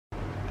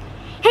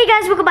Hey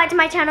guys, welcome back to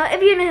my channel.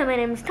 If you're new, my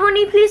name is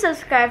Tony. Please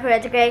subscribe for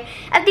it, okay?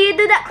 After you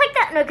do that, click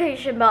that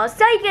notification bell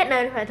so you get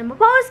notified when I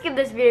post. Give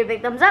this video a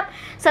big thumbs up.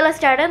 So let's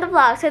start on the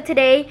vlog. So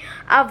today,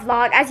 our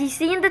vlog, as you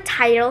see in the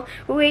title,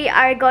 we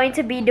are going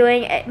to be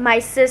doing my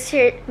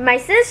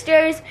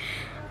sister's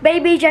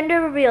baby gender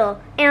reveal.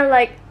 And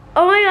like,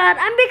 oh my god,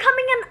 I'm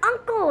becoming an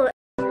uncle.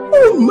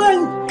 Oh my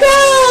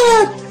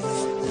god!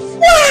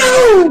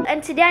 Wow!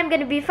 And today I'm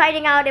gonna be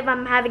finding out if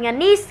I'm having a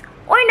niece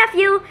or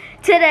nephew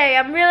today.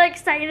 I'm really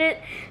excited.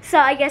 So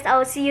I guess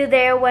I'll see you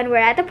there when we're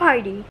at the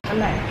party.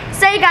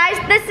 So you guys,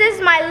 this is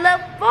my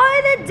look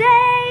for the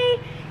day.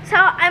 So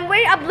I'm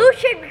wearing a blue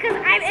shirt because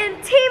I'm in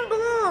Team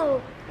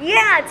Blue.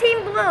 Yeah,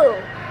 Team Blue.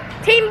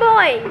 Team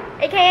Boy,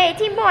 aka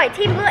Team Boy.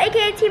 Team Blue,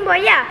 aka Team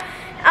Boy, yeah.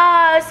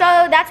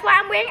 So that's why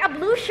I'm wearing a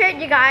blue shirt,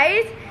 you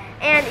guys.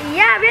 And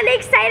yeah, really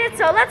excited,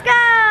 so let's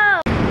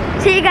go!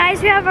 So you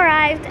guys, we have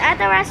arrived at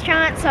the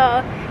restaurant,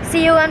 so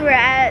see you when we're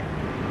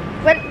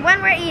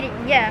eating,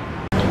 yeah.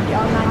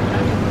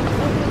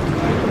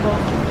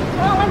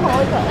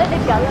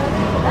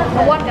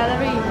 One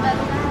gallery.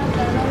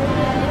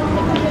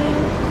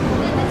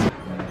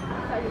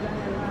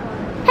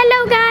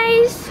 Hello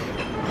guys!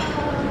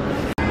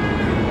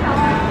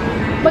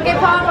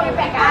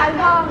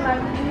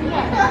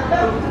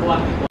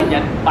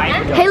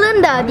 Hey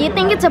Linda, do you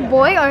think it's a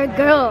boy or a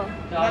girl?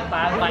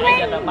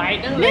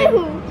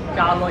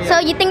 So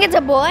you think it's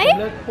a boy?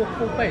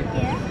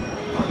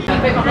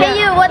 Hey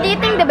you, what do you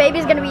think the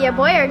baby's gonna be, a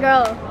boy or a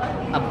girl?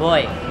 A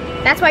boy.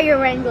 That's why you're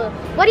wearing blue.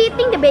 What do you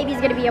think the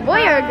baby's gonna be, a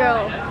boy or a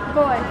girl?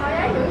 Boy.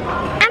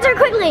 Answer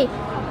quickly.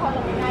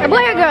 A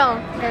boy or a girl?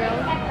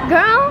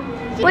 Girl.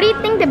 What do you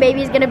think the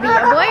baby's gonna be,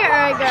 a boy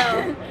or a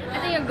girl? I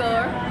think a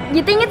girl.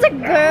 You think it's a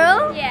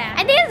girl? Yeah.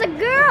 I think it's a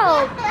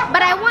girl,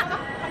 but I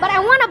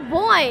want a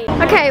boy.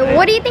 Okay,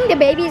 what do you think the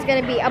baby's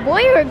gonna be, a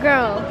boy or a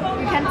girl?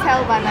 You can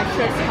tell by my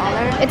shirt's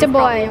color. It's a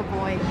boy. A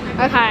boy.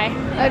 Okay,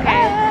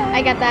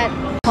 I got that.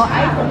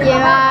 You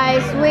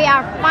guys, we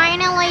are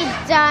finally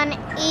done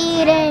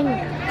eating.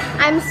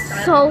 I'm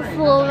so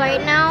full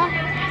right now.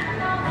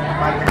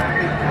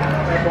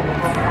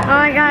 Oh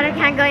my god, I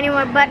can't go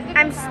anymore, but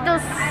I'm still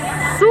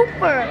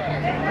super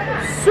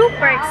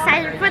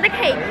excited for the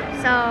cake.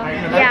 So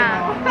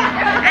yeah,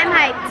 I'm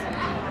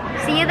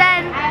hyped. See you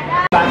then.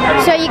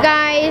 So you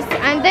guys,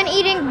 I'm done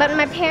eating, but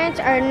my parents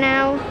are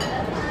now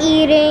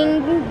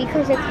eating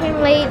because it came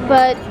late.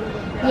 But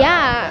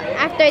yeah,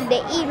 after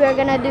they eat, we're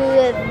gonna do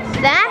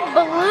that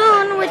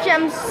balloon, which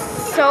I'm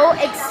so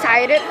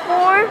excited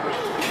for.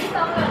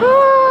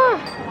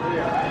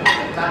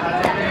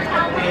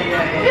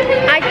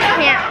 I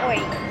can't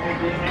wait.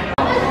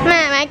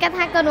 Mẹ cắt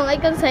hai con lấy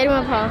cân sấy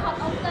mà phở.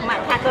 Mẹ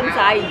tha cân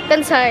xay.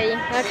 Cân sấy.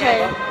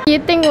 Okay. You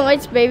think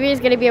which baby is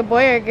gonna be a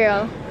boy or a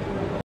girl?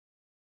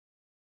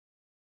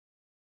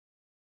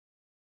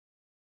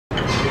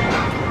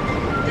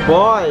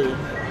 Boy!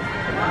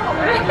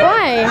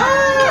 Why?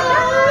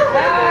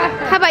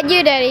 How about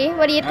you, Daddy?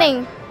 What do you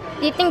think?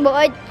 Do you think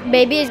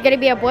baby is gonna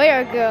be a boy or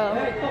a girl?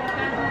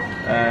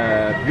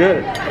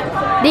 Good.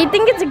 Do you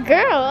think it's a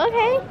girl?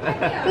 Okay.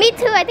 Me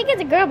too. I think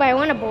it's a girl, but I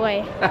want a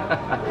boy.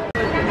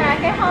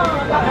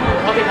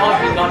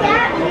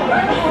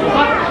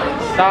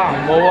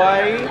 Song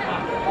boy.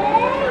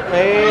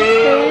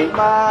 Hey,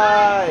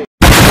 bye.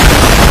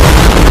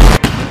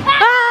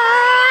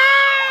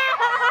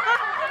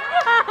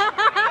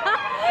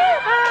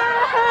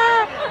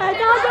 I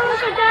thought it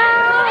was a girl.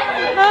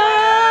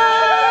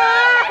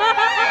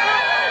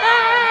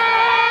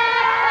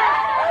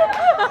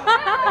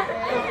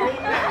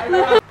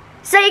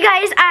 So you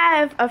guys,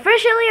 I've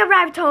officially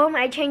arrived home.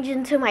 I changed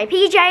into my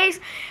PJs.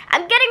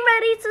 I'm getting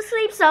ready to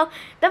sleep, so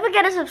don't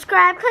forget to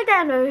subscribe, click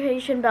that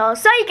notification bell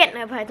so you get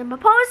notified when I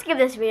post. Give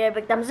this video a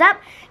big thumbs up.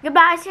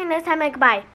 Goodbye, see you next time, and goodbye.